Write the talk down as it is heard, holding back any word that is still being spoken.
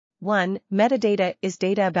1. Metadata is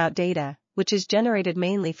data about data, which is generated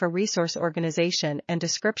mainly for resource organization and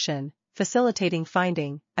description, facilitating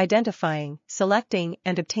finding, identifying, selecting,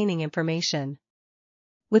 and obtaining information.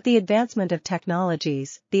 With the advancement of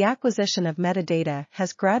technologies, the acquisition of metadata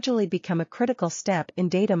has gradually become a critical step in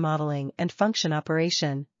data modeling and function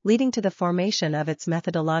operation, leading to the formation of its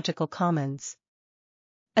methodological commons.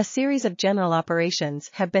 A series of general operations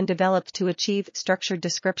have been developed to achieve structured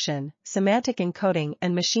description, semantic encoding,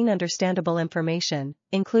 and machine-understandable information,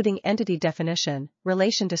 including entity definition,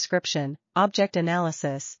 relation description, object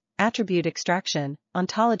analysis, attribute extraction,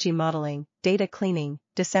 ontology modeling, data cleaning,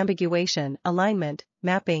 disambiguation, alignment,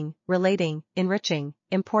 mapping, relating, enriching,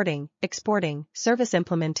 importing, exporting, service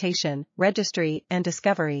implementation, registry and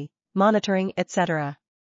discovery, monitoring, etc.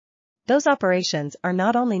 Those operations are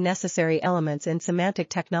not only necessary elements in semantic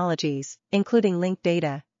technologies, including linked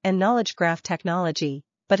data and knowledge graph technology,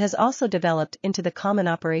 but has also developed into the common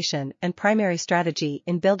operation and primary strategy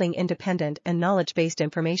in building independent and knowledge-based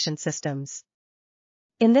information systems.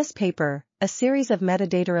 In this paper, a series of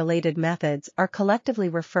metadata-related methods are collectively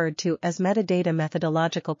referred to as metadata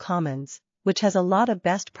methodological commons, which has a lot of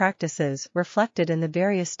best practices reflected in the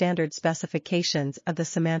various standard specifications of the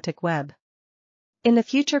semantic web. In the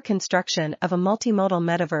future construction of a multimodal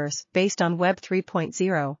metaverse based on Web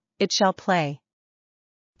 3.0, it shall play.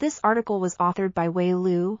 This article was authored by Wei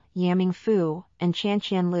Liu, Yaming Fu, and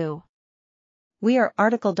Qianqian Liu. We are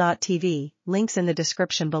RTCLTV, links in the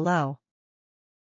description below.